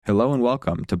Hello and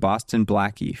welcome to Boston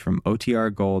Blackie from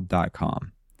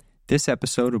OTRGold.com. This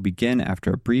episode will begin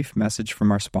after a brief message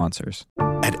from our sponsors.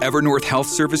 At Evernorth Health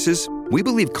Services, we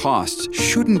believe costs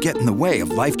shouldn't get in the way of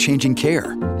life-changing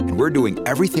care, and we're doing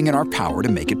everything in our power to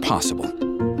make it possible.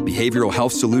 Behavioral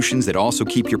health solutions that also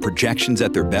keep your projections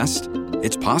at their best?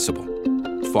 It's possible.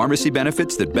 Pharmacy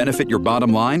benefits that benefit your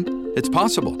bottom line? It's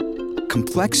possible.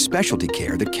 Complex specialty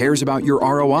care that cares about your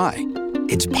ROI?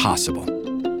 It's possible.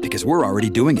 Because we're already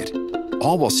doing it,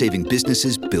 all while saving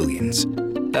businesses billions.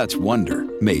 That's Wonder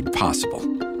made possible.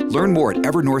 Learn more at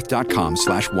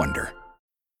evernorth.com/wonder.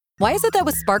 Why is it that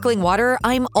with sparkling water,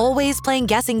 I'm always playing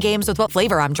guessing games with what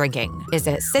flavor I'm drinking? Is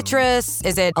it citrus?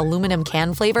 Is it aluminum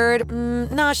can flavored?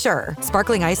 Not sure.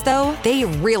 Sparkling ice, though, they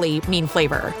really mean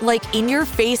flavor. Like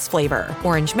in-your-face flavor.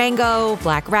 Orange mango,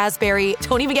 black raspberry.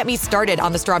 Don't even get me started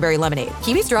on the strawberry lemonade.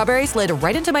 Kiwi Strawberry slid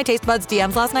right into my taste buds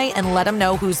DMs last night and let them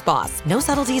know who's boss. No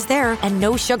subtleties there, and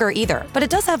no sugar either. But it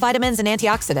does have vitamins and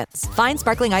antioxidants. Find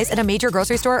sparkling ice at a major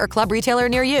grocery store or club retailer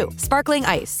near you. Sparkling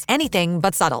ice. Anything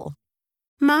but subtle.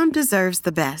 Mom deserves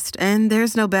the best, and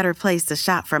there's no better place to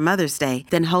shop for Mother's Day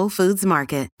than Whole Foods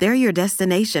Market. They're your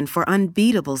destination for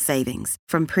unbeatable savings,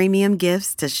 from premium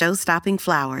gifts to show-stopping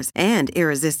flowers and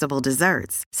irresistible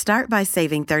desserts. Start by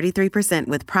saving 33%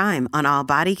 with Prime on all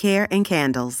body care and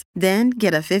candles. Then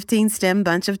get a 15-stem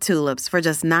bunch of tulips for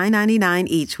just $9.99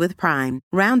 each with Prime.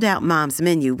 Round out Mom's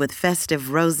menu with festive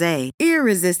rosé,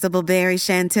 irresistible berry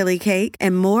chantilly cake,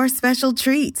 and more special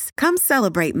treats. Come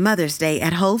celebrate Mother's Day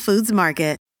at Whole Foods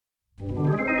Market.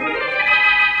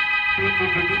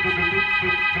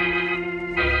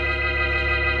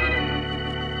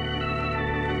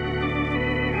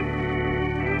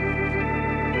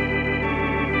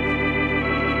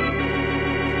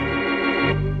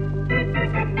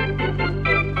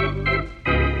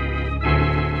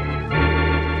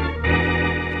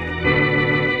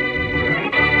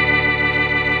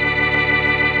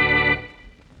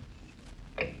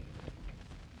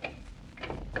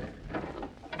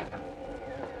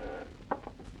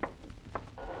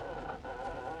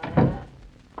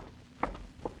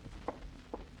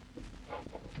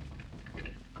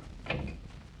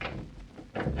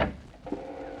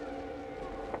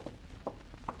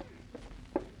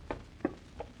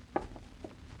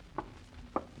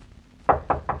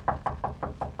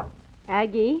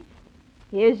 Aggie,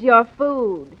 here's your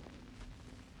food.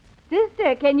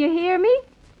 Sister, can you hear me?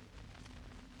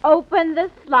 Open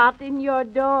the slot in your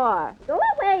door. Go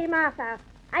away, Martha.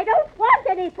 I don't want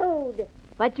any food.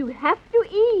 But you have to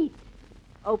eat.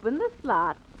 Open the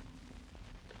slot.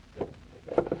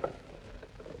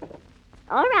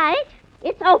 All right,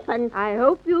 it's open. I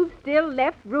hope you've still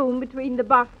left room between the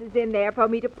boxes in there for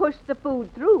me to push the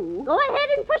food through. Go ahead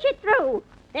and push it through.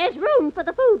 There's room for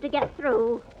the food to get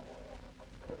through.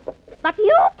 But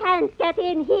you can't get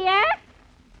in here.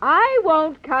 I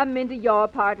won't come into your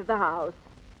part of the house.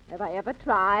 Have I ever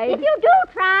tried? If you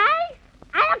do try,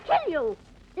 I'll kill you.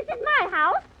 This is my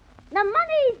house. The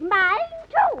money's mine,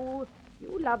 too.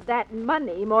 You love that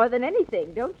money more than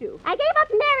anything, don't you? I gave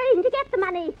up marrying to get the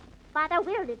money. Father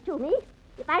willed it to me.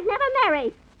 If I'd never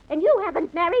marry. And you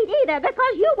haven't married either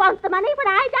because you want the money when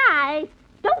I die.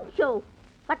 Don't you?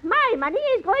 But my money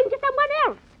is going to someone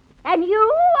else. And you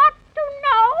ought to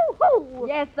know who.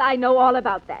 Yes, I know all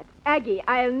about that. Aggie,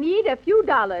 I'll need a few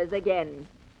dollars again.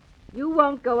 You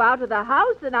won't go out of the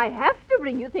house, and I have to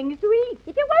bring you things to eat.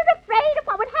 If you weren't afraid of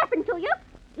what would happen to you,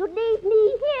 you'd leave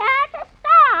me here to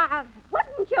starve,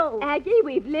 wouldn't you? Aggie,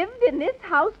 we've lived in this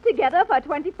house together for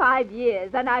 25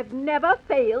 years, and I've never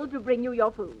failed to bring you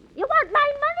your food. You want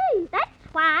my money,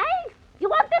 that's why. You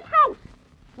want this house.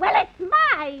 Well, it's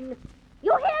mine.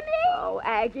 You hear me? Oh,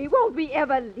 Aggie, won't we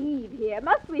ever leave here?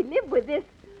 Must we live with this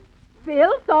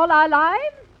filth all our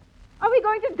lives? Are we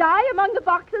going to die among the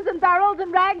boxes and barrels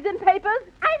and rags and papers?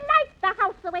 I like the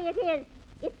house the way it is.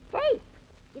 It's safe.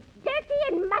 It's dirty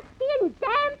and musty and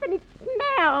damp and it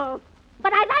smells.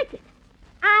 But I like it.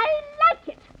 I like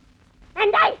it.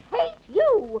 And I hate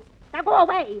you. Now go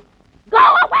away. Go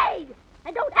away.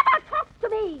 And don't ever talk to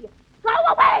me. Go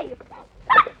away.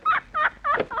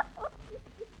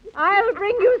 I'll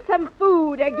bring you some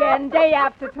food again day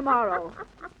after tomorrow.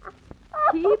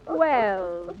 Keep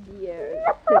well, dear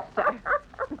sister.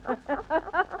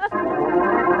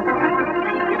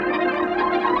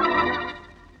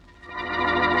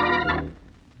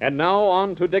 And now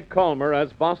on to Dick Calmer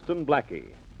as Boston Blackie.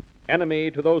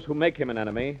 Enemy to those who make him an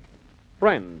enemy.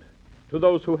 Friend to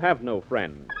those who have no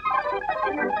friend.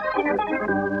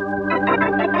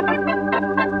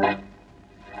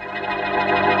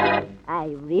 I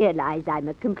realize I'm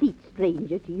a complete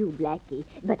stranger to you, Blackie,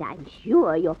 but I'm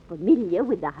sure you're familiar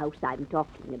with the house I'm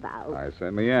talking about. I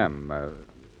certainly am.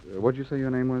 What'd you say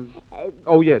your name was?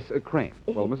 Oh, yes, Crane.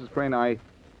 Well, Mrs. Crane, I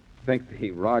think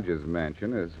the Rogers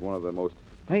Mansion is one of the most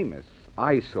famous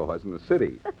eyesores in the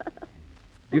city.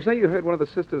 You say you heard one of the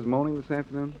sisters moaning this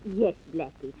afternoon? Yes,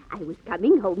 Blackie. I was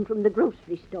coming home from the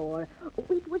grocery store. Oh,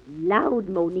 it was loud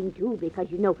moaning, too, because,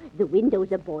 the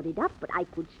windows are boarded up, but I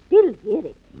could still hear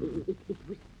it. It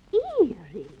was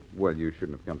eerie. Well, you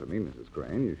shouldn't have come to me, Mrs.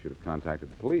 Crane. You should have contacted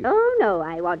the police. Oh, no,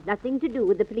 I want nothing to do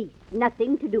with the police.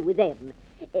 Nothing to do with them.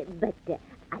 But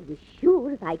I was sure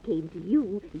if I came to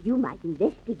you, you might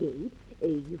investigate.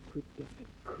 You could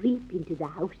creep into the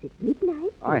house at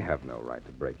midnight. I have no right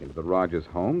to break into the Rogers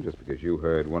home just because you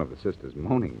heard one of the sisters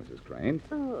moaning, Mrs. Crane.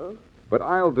 Oh. But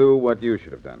I'll do what you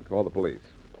should have done. Call the police.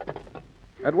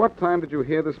 At what time did you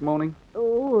hear this moaning?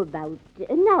 Oh, about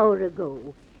an hour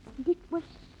ago. And it was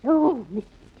so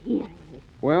mysterious.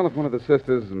 Well, if one of the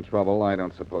sisters is in trouble, I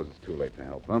don't suppose it's too late to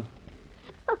help, huh?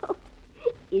 Oh,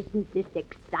 isn't this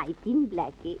exciting,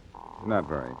 Blackie? Not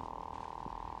very.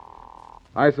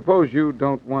 I suppose you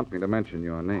don't want me to mention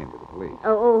your name to the police.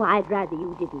 Oh, I'd rather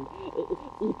you didn't.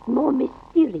 It's more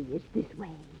mysterious this way.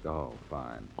 Oh,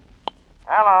 fine.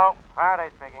 Hello,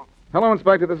 Faraday speaking. Hello,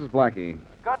 Inspector. This is Blackie.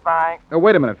 Goodbye.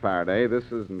 Wait a minute, Faraday. This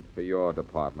isn't for your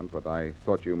department, but I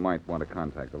thought you might want to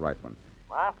contact the right one.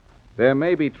 What? There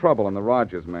may be trouble in the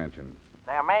Rogers Mansion.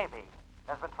 There may be.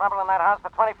 There's been trouble in that house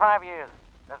for 25 years.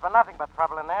 There's been nothing but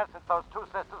trouble in there since those two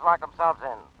sisters locked themselves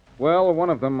in. Well, one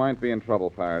of them might be in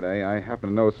trouble, Faraday. I happen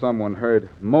to know someone heard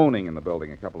moaning in the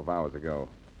building a couple of hours ago.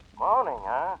 Moaning,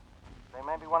 huh? Say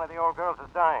maybe one of the old girls is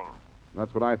dying.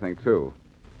 That's what I think, too.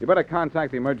 You better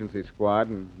contact the emergency squad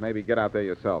and maybe get out there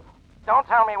yourself. Don't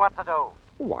tell me what to do.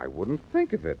 Oh, I wouldn't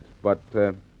think of it. But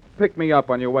pick me up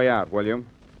on your way out, will you?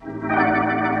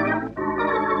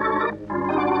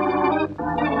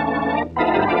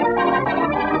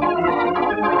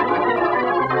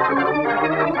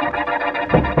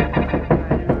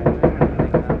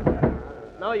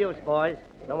 No use, boys.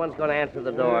 No one's going to answer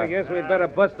the door. I guess we'd better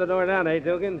bust the door down,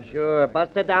 Dugan? Sure.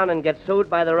 Bust it down and get sued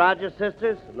by the Rogers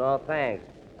sisters? No, thanks.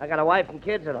 I got a wife and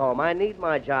kids at home. I need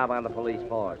my job on the police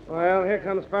force. Well, here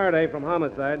comes Faraday from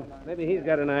Homicide. Maybe he's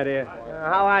got an idea.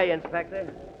 How are you,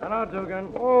 Inspector? Hello,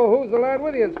 Dugan. Oh, who's the lad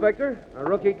with you, Inspector? A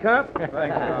rookie cop? Thanks,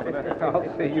 Robert.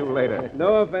 I'll see you later.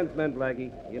 No offense meant,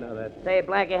 Blackie. You know that. Say,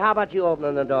 Blackie, how about you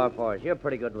opening the door for us? You're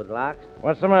pretty good with locks.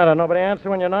 What's the matter? Nobody answer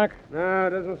when you knock? No,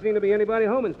 doesn't seem to be anybody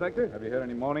home, Inspector. Have you heard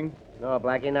any moaning? No,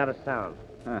 Blackie, not a sound.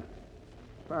 Huh.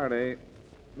 Faraday,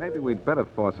 maybe we'd better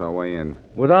force our way in.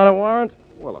 Without a warrant?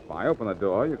 Well, if I open the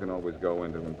door, you can always go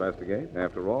in to investigate.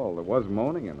 After all, there was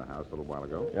moaning in the house a little while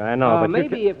ago. Yeah, I know, but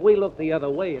maybe if we look the other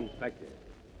way, Inspector.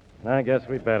 I guess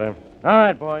we better. All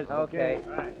right, boys. Okay.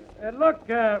 Right. Look,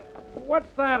 what's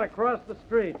that across the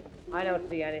street? I don't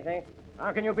see anything.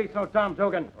 How can you be so dumb,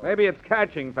 Dugan? Maybe it's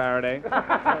catching, Faraday.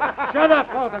 Shut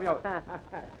up, both of you.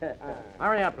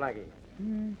 Hurry up, Blackie.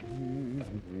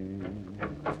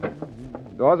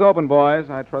 Door's open, boys.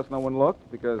 I trust no one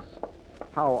looked, because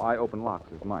how I open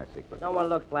locks is my secret. No one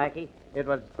looked, Blackie. It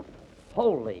was...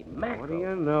 Holy mackerel. What do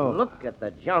you know? Look at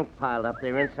the junk piled up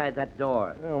there inside that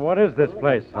door. What is this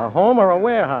place? A home or a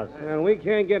warehouse? Well, we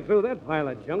can't get through that pile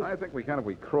of junk. I think we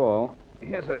crawl.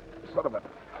 Here's a sort of a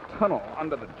tunnel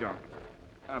under the junk.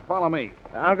 Follow me.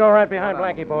 I'll go right behind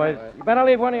Blackie, boys. You better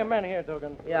leave one of your men here,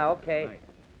 Dugan. Yeah, okay. Right.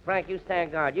 Frank, you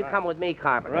stand guard. You come with me,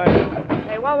 Carpenter. Right.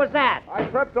 Hey, what was that? I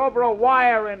tripped over a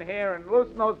wire in here and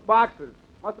loosened those boxes.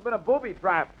 Must have been a booby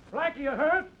trap. Blackie, you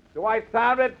hurt? Do I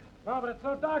sound it? No, but it's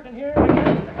so dark in here.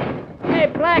 Hey,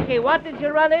 Blackie, what did you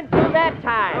run into that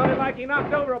time? Sounded like he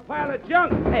knocked over a pile of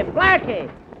junk. Hey, Blackie!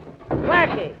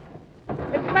 Blackie!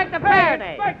 Inspector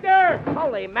Faraday! Hey, Inspector!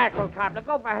 Holy mackerel, Carpenter,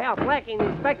 go for help. Blackie and the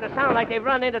Inspector sound like they've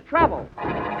run into trouble.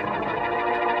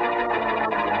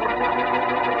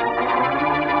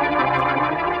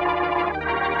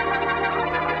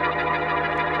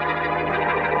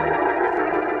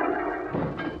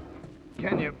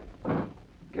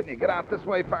 Can you get out this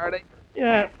way, Faraday?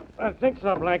 Yeah, I think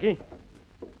so, Blackie.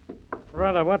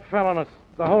 Brother, what fell on us?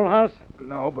 The whole house?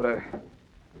 No, but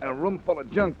a room full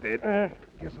of junk did.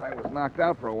 Guess I was knocked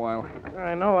out for a while.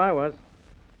 I know I was.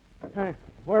 Hey,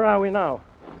 where are we now?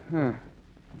 Huh.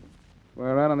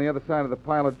 We're out on the other side of the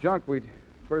pile of junk we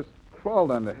first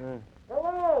crawled under.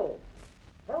 Hello?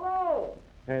 Hello?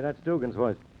 Hey, that's Dugan's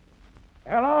voice.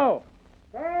 Hello?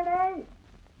 Faraday?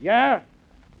 Yeah?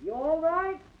 You all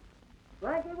right?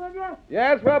 Blackie with you?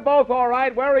 Yes, we're both all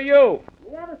right. Where are you?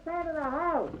 The other side of the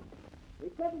house. We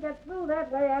couldn't get through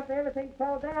that way after everything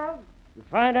fell down. You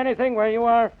find anything where you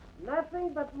are?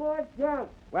 Nothing but more junk.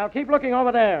 Well, keep looking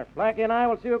over there. Blackie and I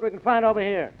will see what we can find over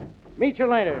here. Meet you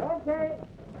later. Okay.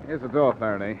 Here's the door,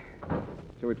 Faraday.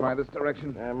 Shall we try this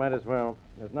direction? Might as well.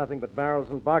 There's nothing but barrels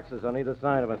and boxes on either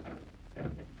side of us.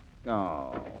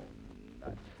 Oh,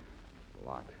 nuts.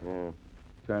 Locked. Yeah.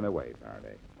 Turn away,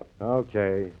 Faraday.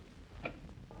 Okay.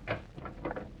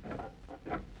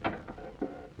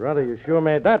 Brother, you sure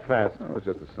made that fast. Oh, it's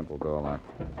just a simple door lock.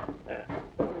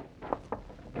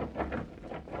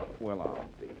 Well, I'll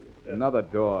be. Another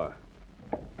door.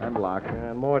 And locked.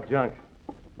 And more junk.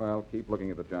 Well, keep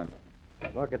looking at the junk.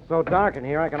 Look, it's so dark in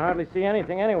here, I can hardly see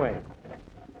anything anyway.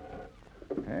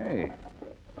 Hey,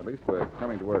 at least we're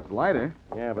coming to where it's lighter.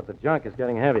 Yeah, but the junk is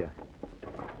getting heavier.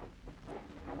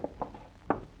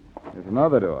 There's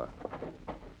another door.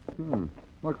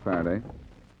 Look, Faraday.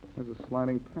 There's a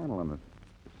sliding panel in it.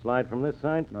 Slide from this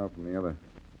side? No, from the other.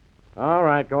 All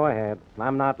right, go ahead.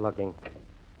 I'm not looking.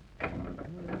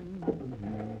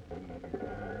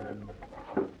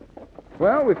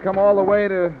 Well, we've come all the way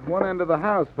to one end of the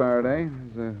house, Faraday.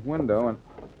 There's a window and...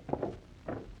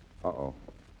 Uh-oh.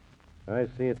 I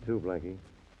see it too, Blackie.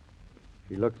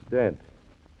 She looks dead.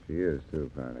 She is,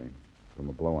 too, Faraday. From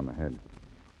a blow on the head.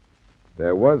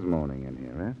 There was moaning in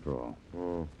here, after all.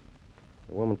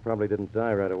 The woman probably didn't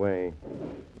die right away.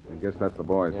 I guess that's the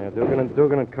boys. Yeah,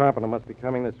 Dugan and Carpenter must be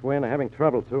coming this way, and they're having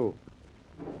trouble, too.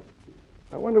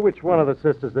 I wonder which one of the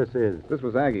sisters this is. This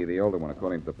was Aggie, the older one,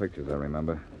 according to the pictures I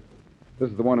remember. This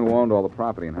is the one who owned all the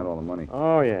property and had all the money.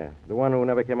 Oh, yeah. The one who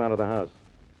never came out of the house.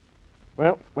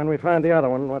 Well, when we find the other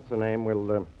one, what's her name,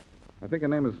 we'll, I think her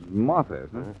name is Martha,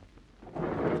 isn't it?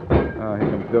 Oh, here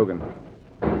comes Dugan.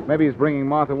 Maybe he's bringing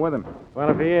Martha with him. Well,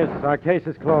 if he is, our case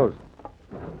is closed.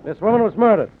 This woman was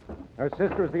murdered. Her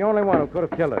sister is the only one who could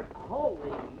have killed her. Holy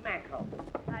mackerel.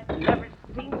 I've never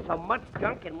seen so much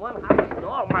junk in one house in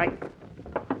all my...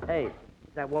 Hey, is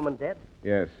that woman dead?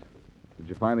 Yes. Did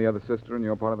you find the other sister in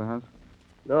your part of the house?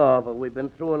 No, but we've been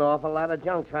through an awful lot of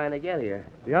junk trying to get here.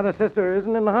 The other sister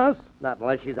isn't in the house? Not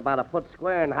unless she's about a foot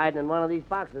square and hiding in one of these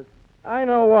boxes. I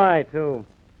know why, too.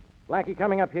 Blackie,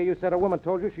 coming up here, you said a woman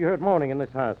told you she heard moaning in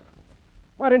this house.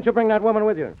 Why didn't you bring that woman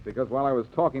with you? Because while I was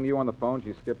talking to you on the phone,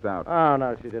 she skipped out. Oh,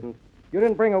 no, she didn't. You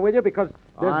didn't bring her with you because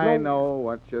I know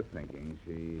what you're thinking.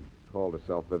 She called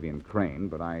herself Vivian Crane,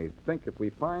 but I think if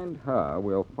we find her,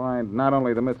 we'll find not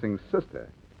only the missing sister,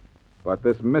 but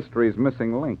this mystery's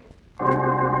missing link.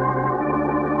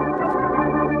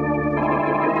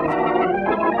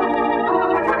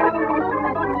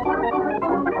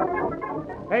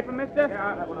 Paper, mister? Yeah,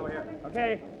 I have one over here.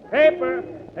 Okay. Paper.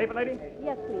 Paper, lady?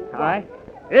 Yes, please. Hi.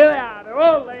 Here they are. They're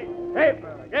all late.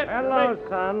 Paper. Get Hello, paper.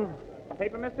 son.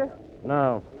 Paper, mister?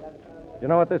 No. You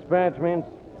know what this badge means?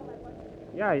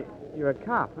 Yeah, you're a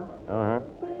cop, huh? Uh-huh.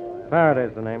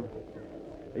 Faraday's the name.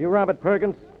 Are you Robert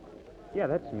Perkins? Yeah,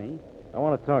 that's me. I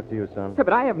want to talk to you, son. Yeah,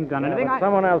 but I haven't done anything. But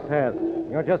someone else has.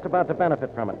 You're just about to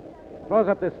benefit from it. Close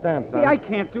up this stand, son. Hey, I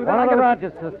can't do that. One of the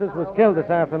Rogers sisters was killed this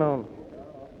afternoon.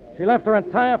 She left her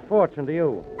entire fortune to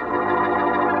you.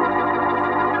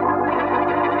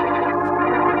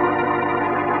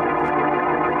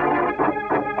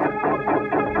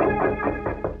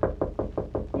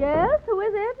 Yes, who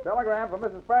is it? Telegram for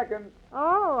Mrs. Perkins.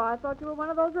 Oh, I thought you were one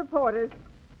of those reporters.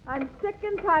 I'm sick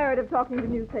and tired of talking to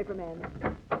newspapermen.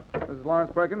 Mrs.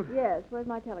 Lawrence Perkins? Yes, where's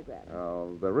my telegram?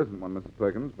 Oh, there isn't one, Mrs.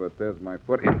 Perkins, but there's my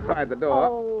foot inside the door.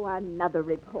 Oh, another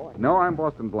report. No, I'm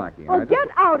Boston Blackie. Oh, get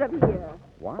out of here.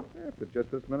 What? After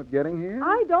just this minute getting here?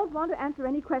 I don't want to answer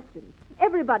any questions.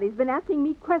 Everybody's been asking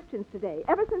me questions today,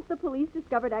 ever since the police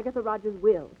discovered Agatha Rogers'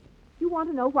 will. You want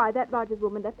to know why that Rogers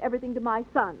woman left everything to my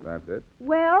son. That's it.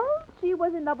 Well, she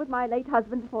was in love with my late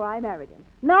husband before I married him.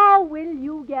 Now will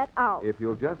you get out? If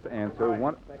you'll just answer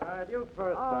one... You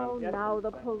first, son. Oh, now the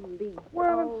police.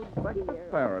 Well, oh, dear.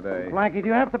 Faraday. Blackie, do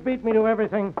you have to beat me to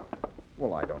everything?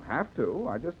 Well, I don't have to.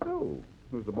 I just do.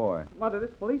 Who's the boy? Mother,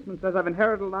 this policeman says I've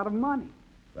inherited a lot of money.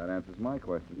 That answers my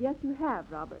question. Yes, you have,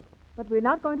 Robert. But we're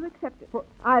not going to accept it.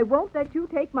 I won't let you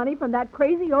take money from that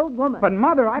crazy old woman. But,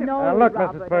 Mother, I... No, look,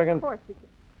 Robert, Mrs. Perkins. Of course we can.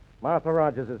 Martha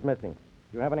Rogers is missing.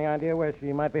 Do you have any idea where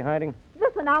she might be hiding?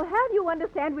 Listen, I'll have you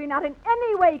understand we're not in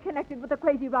any way connected with the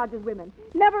crazy Rogers women.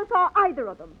 Never saw either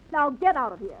of them. Now get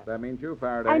out of here. That means you,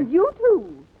 Faraday. And you,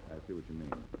 too. I see what you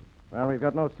mean. Well, we've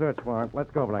got no search warrant.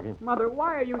 Let's go, Blackie. Mother,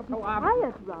 why are you so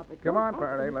obstinate? Quiet, Robert. Come on, Don't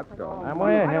Faraday, ask let's me go. at all. I'm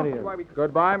way ahead of you.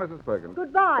 Goodbye, Mrs. Perkins.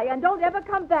 Goodbye, and don't ever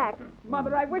come back.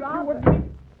 Mother, I wish you Robert.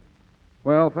 wouldn't...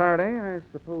 Well, Faraday, I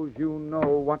suppose you know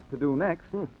what to do next.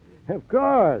 Of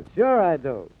course. Sure I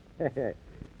do.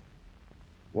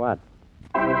 What?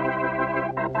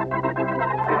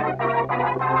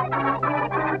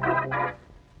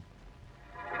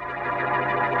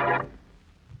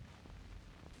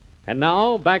 And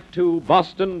now, back to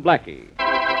Boston Blackie.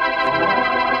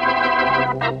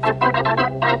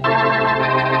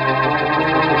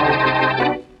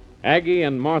 Aggie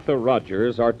and Martha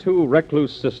Rogers are two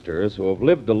recluse sisters who have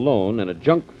lived alone in a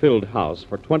junk-filled house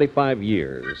for 25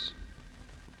 years.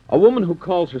 A woman who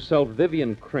calls herself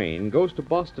Vivian Crane goes to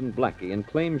Boston Blackie and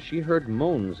claims she heard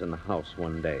moans in the house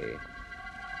one day.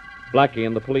 Blackie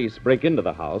and the police break into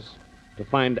the house to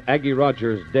find Aggie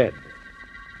Rogers dead,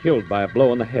 killed by a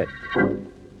blow on the head.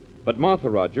 But Martha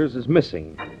Rogers is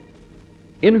missing.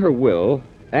 In her will,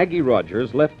 Aggie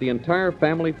Rogers left the entire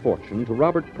family fortune to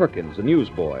Robert Perkins, a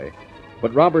newsboy.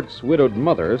 But Robert's widowed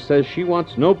mother says she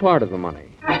wants no part of the money.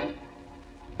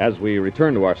 As we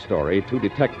return to our story, two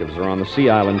detectives are on the Sea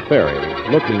Island ferry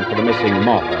looking for the missing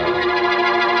Martha.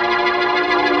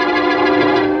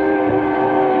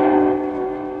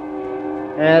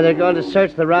 They're going to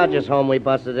search the Rogers home we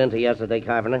busted into yesterday,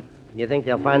 Carpenter. You think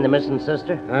they'll find the missing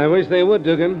sister? I wish they would,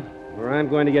 Dugan, or I'm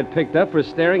going to get picked up for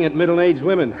staring at middle-aged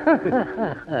women.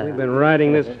 We've been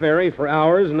riding this ferry for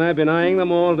hours, and I've been eyeing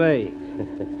them all day.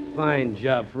 Fine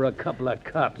job for a couple of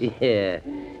cops. Yeah,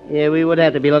 we would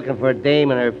have to be looking for a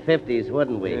dame in her 50s,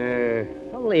 wouldn't we?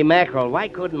 Holy mackerel, why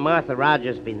couldn't Martha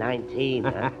Rogers be 19?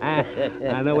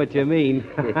 I know what you mean.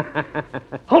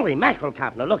 Holy mackerel,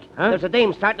 Carpenter, look. There's a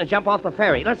dame starting to jump off the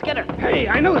ferry. Let's get her. Hey,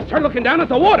 I noticed her looking down at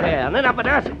the water. Yeah, and then up at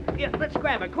us. Yeah, let's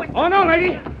grab her, quick. Oh, no,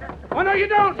 lady. Oh, no, you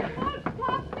don't.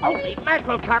 Holy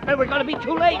mackerel, Carpenter, we're going to be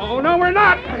too late. Oh, no, we're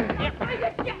not.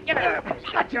 Get her.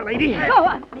 Gotcha, lady. Go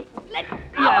on, please. Let go.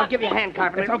 Yeah, I'll give you a hand,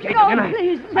 Carpenter. It's okay, No, Dugan.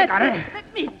 please. I got her.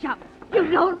 Let me jump. You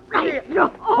don't right. No.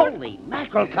 Holy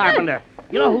mackerel, Carpenter.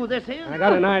 You know who this is? I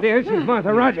got an idea. She's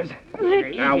Martha Rogers.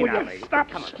 Easy Now, will now, you lady. stop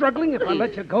struggling if I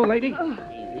let you go, lady?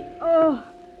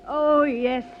 Oh,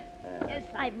 yes. Yes,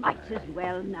 I might as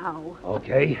well now.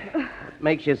 Okay.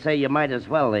 Makes you say you might as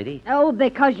well, lady. Oh,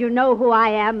 because you know who I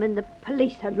am and the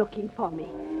police are looking for me.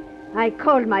 I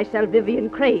called myself Vivian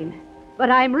Crane,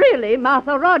 but I'm really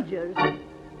Martha Rogers.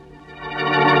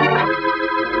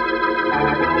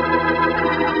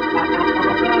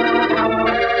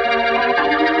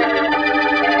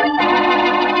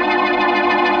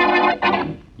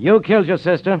 You killed your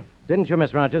sister, didn't you,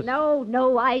 Miss Rogers?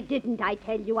 No, I didn't, I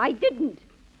tell you. I didn't.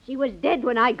 She was dead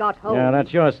when I got home. Yeah,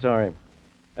 that's your story.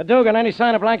 Dugan, any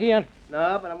sign of Blackie yet?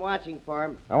 No, but I'm watching for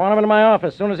him. I want him in my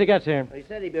office as soon as he gets here. He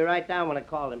said he'd be right down when I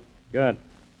called him. Good.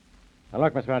 Now,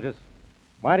 look, Miss Rogers.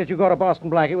 Why did you go to Boston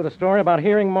Blackie with a story about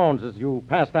hearing moans as you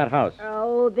passed that house?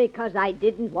 Oh, because I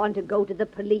didn't want to go to the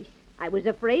police. I was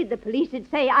afraid the police would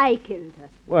say I killed her.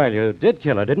 Well, you did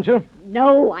kill her, didn't you?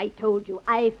 No, I told you.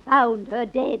 I found her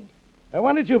dead.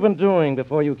 What had you been doing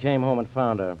before you came home and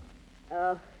found her?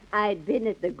 I'd been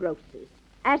at the grocer's.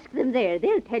 Ask them there.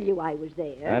 They'll tell you I was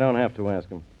there. I don't have to ask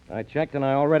them. I checked, and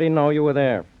I already know you were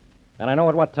there. And I know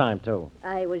at what time, too.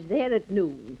 I was there at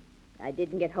noon. I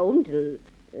didn't get home till,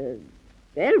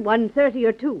 1:30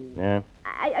 or 2. Yeah?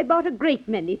 I bought a great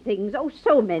many things. Oh,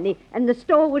 so many. And the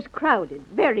store was crowded.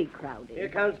 Very crowded. Here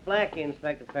comes Blackie,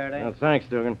 Inspector Faraday. Well, thanks,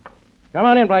 Dugan. Come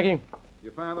on in, Blackie.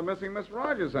 You found the missing Miss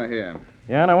Rogers, I hear.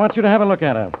 Yeah, and I want you to have a look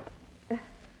at her.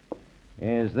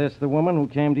 Is this the woman who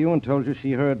came to you and told you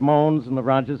she heard moans in the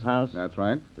Rogers house? That's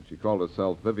right, but she called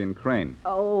herself Vivian Crane.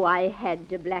 Oh, I had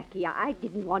to, Blackie. I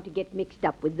didn't want to get mixed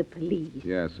up with the police.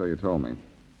 Yes, so you told me.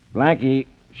 Blackie,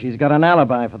 she's got an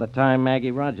alibi for the time Maggie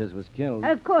Rogers was killed.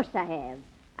 Of course I have.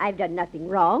 I've done nothing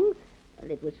wrong. Well,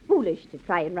 it was foolish to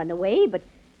try and run away, but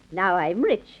now I'm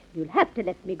rich. You'll have to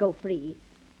let me go free.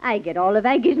 I get all of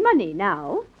Aggie's money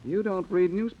now. You don't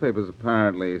read newspapers,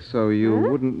 apparently, so you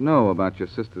wouldn't know about your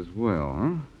sister's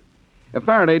will, huh?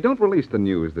 Faraday, don't release the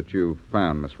news that you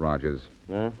found Miss Rogers.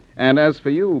 Huh? And as for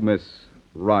you, Miss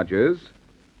Rogers,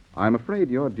 I'm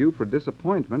afraid you're due for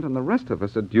disappointment, and the rest of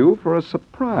us are due for a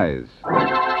surprise.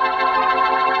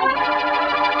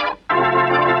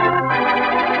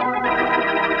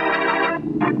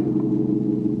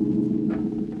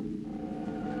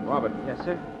 Robert. Yes,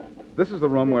 sir? This is the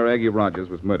room where Aggie Rogers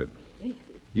was murdered.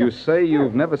 You say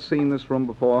you've never seen this room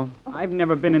before? I've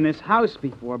never been in this house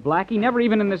before, Blackie. Never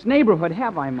even in this neighborhood,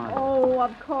 have I, Mother? Oh,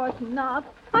 of course not.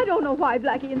 I don't know why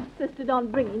Blackie insisted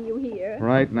on bringing you here.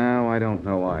 Right now, I don't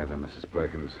know either, Mrs.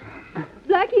 Perkins.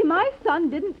 Blackie, my son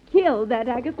didn't kill that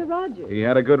Agatha Rogers. He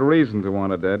had a good reason to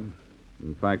want her dead.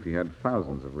 In fact, he had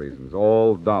thousands of reasons,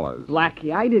 all dollars.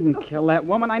 Blackie, I didn't kill that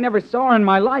woman. I never saw her in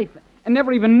my life and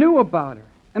never even knew about her.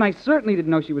 And I certainly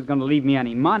didn't know she was going to leave me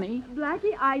any money.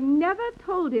 Blackie, I never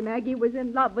told him Aggie was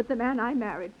in love with the man I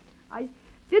married. I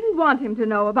didn't want him to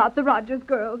know about the Rogers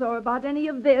girls or about any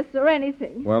of this or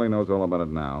anything. Well, he knows all about it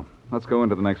now. Let's go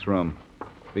into the next room.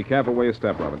 Be careful where you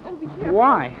step, Robert.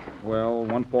 Why? Well,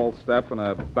 one false step and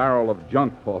a barrel of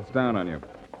junk falls down on you.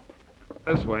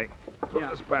 This way.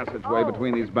 This passageway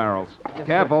between these barrels.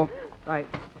 Careful. Right.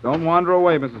 Don't wander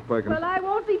away, Mrs. Perkins. Well, I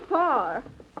won't be far.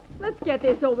 Let's get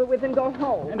this over with and go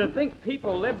home. And to think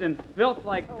people lived in filth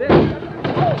like this.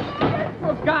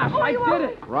 Oh, gosh, I did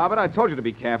it. Robert, I told you to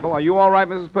be careful. Are you all right,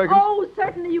 Mrs. Perkins? Oh,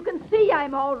 certainly. You can see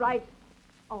I'm all right.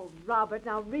 Oh, Robert,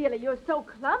 now really, you're so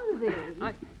clumsy.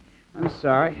 I'm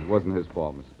sorry. It wasn't his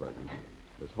fault, Mrs. Perkins.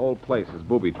 This whole place is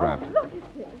booby-trapped. Look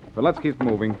at this. But let's keep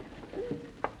moving.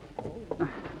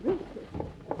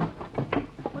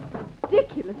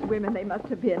 Ridiculous women they must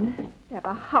have been. To have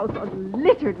a house all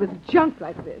littered with junk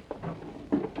like this.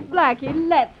 Blackie,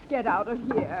 let's get out of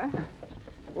here.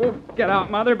 We'll get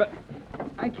out, Mother, but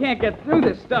I can't get through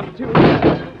this stuff, too.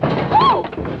 Oh!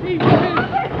 Gee whiz!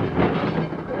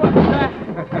 What's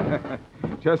that?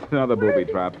 Just another booby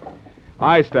trap.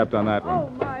 I stepped on that one. Oh,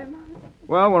 my.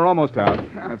 Well, we're almost out.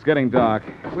 It's getting dark.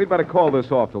 We'd better call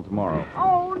this off till tomorrow.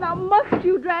 Oh, now must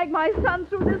you drag my son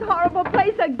through this horrible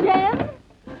place again?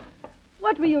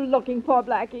 What were you looking for,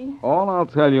 Blackie? All I'll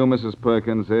tell you, Mrs.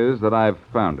 Perkins, is that I've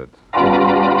found it.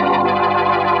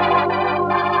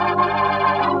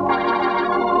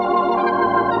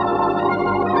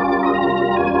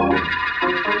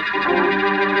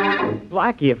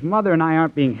 Blackie, if Mother and I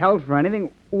aren't being held for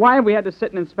anything, why have we had to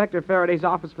sit in Inspector Faraday's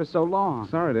office for so long?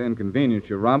 Sorry to inconvenience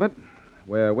you, Robert.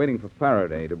 We're waiting for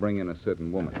Faraday to bring in a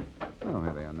certain woman. Oh,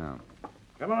 here they are now.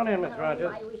 Come on in, Miss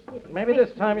Rogers. Maybe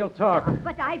this time you'll talk.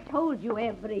 But I've told you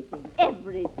everything.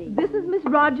 Everything. This is Miss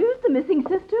Rogers, the missing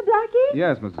sister, Blackie?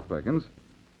 Yes, Mrs. Perkins.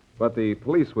 But the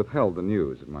police withheld the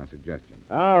news at my suggestion.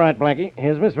 All right, Blackie.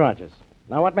 Here's Miss Rogers.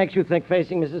 Now, what makes you think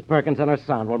facing Mrs. Perkins and her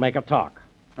son will make her talk?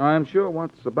 I'm sure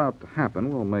what's about to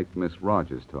happen will make Miss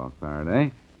Rogers talk,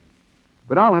 Faraday.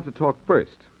 But I'll have to talk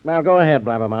first. Now, go ahead,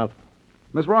 Blabbermouth.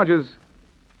 Miss Rogers,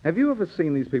 have you ever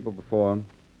seen these people before?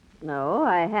 No,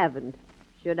 I haven't.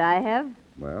 Should I have?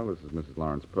 Well, this is Mrs.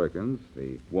 Lawrence Perkins,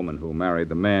 the woman who married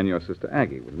the man your sister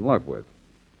Aggie was in love with.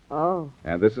 Oh.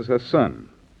 And this is her son.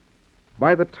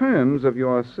 By the terms of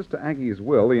your sister Aggie's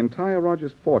will, the entire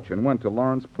Rogers fortune went to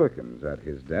Lawrence Perkins at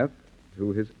his death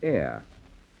to his heir.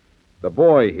 The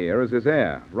boy here is his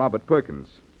heir, Robert Perkins.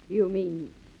 You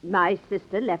mean my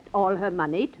sister left all her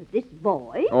money to this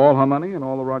boy? All her money and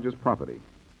all the Rogers property.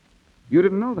 You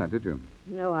didn't know that, did you?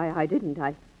 No, I didn't.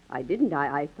 I didn't.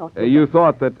 I thought... You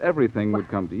thought that everything would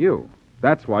come to you.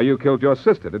 That's why you killed your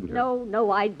sister, didn't you?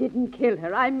 No, I didn't kill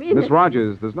her. I mean... Miss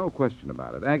Rogers, there's no question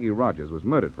about it. Aggie Rogers was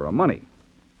murdered for her money.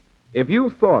 If you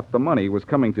thought the money was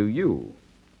coming to you,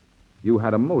 you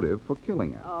had a motive for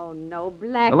killing her. Oh, no,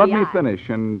 Blackie, Now, let me finish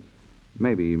and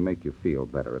maybe make you feel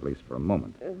better, at least for a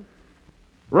moment.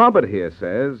 Robert here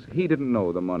says he didn't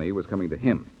know the money was coming to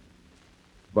him.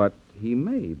 But he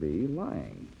may be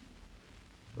lying.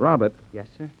 Robert. Yes,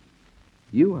 sir?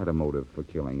 You had a motive for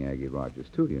killing Aggie Rogers,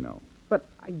 too, you know. But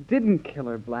I didn't kill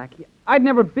her, Blackie. I'd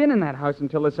never been in that house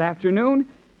until this afternoon,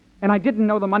 and I didn't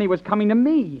know the money was coming to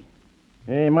me.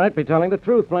 He might be telling the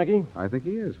truth, Blackie. I think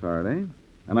he is, Faraday.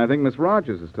 And I think Miss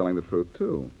Rogers is telling the truth,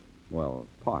 too. Well,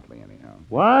 partly, anyhow.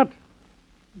 What?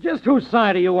 Just whose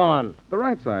side are you on? The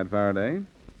right side, Faraday.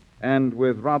 And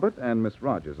with Robert and Miss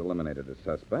Rogers eliminated as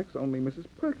suspects, only Mrs.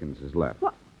 Perkins is left.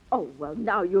 What? Oh, well,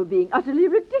 now you're being utterly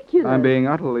ridiculous. I'm being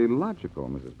utterly logical,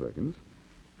 Mrs. Perkins.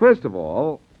 First of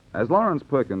all, as Lawrence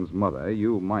Perkins' mother,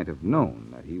 you might have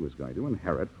known that he was going to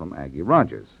inherit from Aggie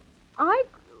Rogers.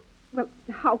 Well,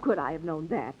 how could I have known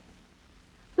that?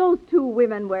 Those two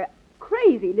women were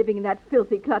crazy living in that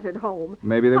filthy, cluttered home.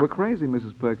 Maybe they were crazy,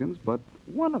 Mrs. Perkins, but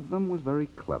one of them was very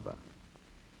clever.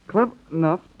 Clever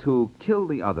enough to kill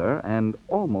the other and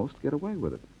almost get away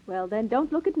with it. Well, then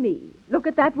don't look at me. Look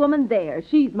at that woman there.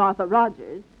 She's Martha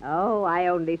Rogers. Oh, I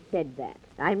only said that.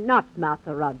 I'm not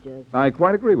Martha Rogers. I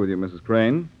quite agree with you, Mrs.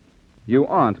 Crane. You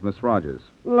aren't Miss Rogers.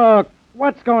 Look,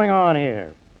 what's going on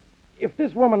here? If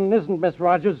this woman isn't Miss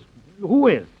Rogers, who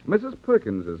is? Mrs.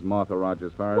 Perkins is Martha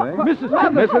Rogers, Faraday.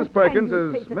 Mrs. Perkins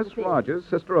is Miss Rogers,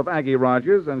 sister of Aggie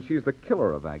Rogers, and she's the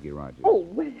killer of Aggie Rogers. Oh,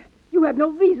 well, you have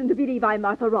no reason to believe I'm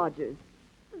Martha Rogers.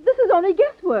 This is only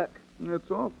guesswork.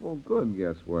 It's awful good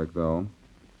guesswork, though.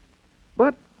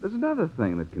 But there's another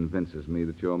thing that convinces me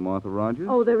that you're Martha Rogers.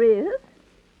 Oh, there is?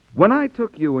 When I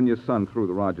took you and your son through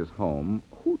the Rogers home,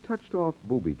 who touched off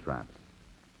booby traps?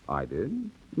 I did,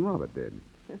 and Robert did.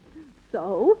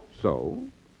 So? So,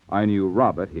 I knew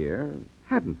Robert here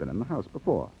hadn't been in the house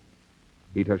before.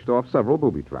 He touched off several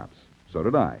booby traps. So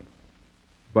did I.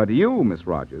 But you, Miss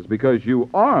Rogers, because you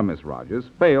are Miss Rogers,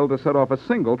 failed to set off a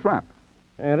single trap.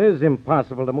 It is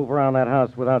impossible to move around that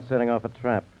house without setting off a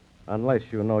trap, unless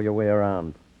you know your way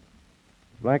around.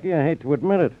 Blackie, I hate to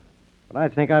admit it, but I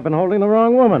think I've been holding the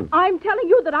wrong woman. I'm telling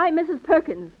you that I'm Mrs.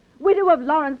 Perkins, widow of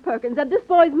Lawrence Perkins, and this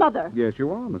boy's mother. Yes,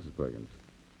 you are, Mrs. Perkins.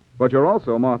 But you're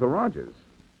also Martha Rogers.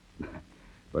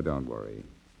 But don't worry.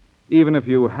 Even if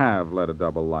you have led a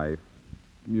double life,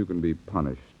 you can be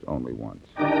punished only once.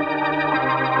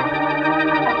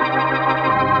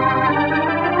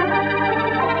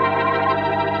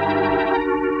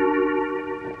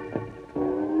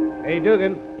 Hey,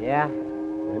 Dugan. Yeah?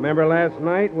 Remember last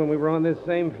night when we were on this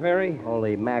same ferry?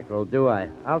 Holy mackerel, do I?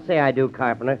 I'll say I do,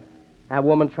 Carpenter. That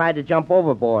woman tried to jump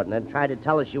overboard and then tried to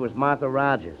tell us she was Martha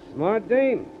Rogers. Smart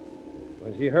dame.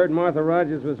 When she heard Martha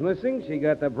Rogers was missing, she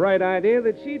got the bright idea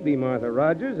that she'd be Martha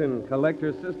Rogers and collect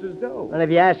her sister's dough. And if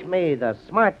you ask me, the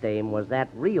smart dame was that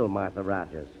real Martha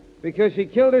Rogers. Because she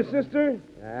killed her sister?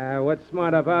 What's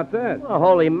smart about that? Well,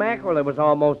 holy mackerel, it was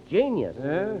almost genius.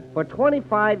 Yeah? For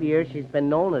 25 years, she's been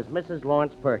known as Mrs.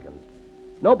 Lawrence Perkins.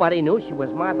 Nobody knew she was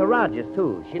Martha Rogers,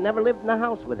 too. She never lived in the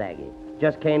house with Aggie.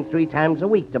 Just came 3 times a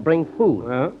week to bring food.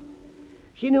 Well?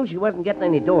 She knew she wasn't getting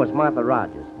any dough as Martha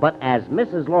Rogers. But as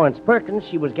Mrs. Lawrence Perkins,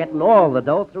 she was getting all the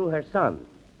dough through her son.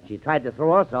 She tried to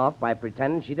throw us off by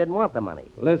pretending she didn't want the money.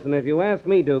 Listen, if you ask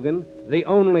me, Dugan, the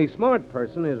only smart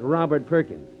person is Robert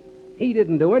Perkins. He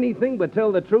didn't do anything but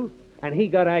tell the truth, and he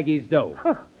got Aggie's dough.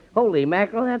 Holy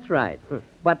mackerel, that's right.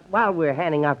 But while we're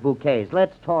handing out bouquets,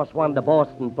 let's toss one to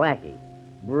Boston Blackie.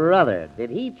 Brother, did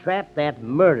he trap that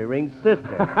murdering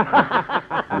sister?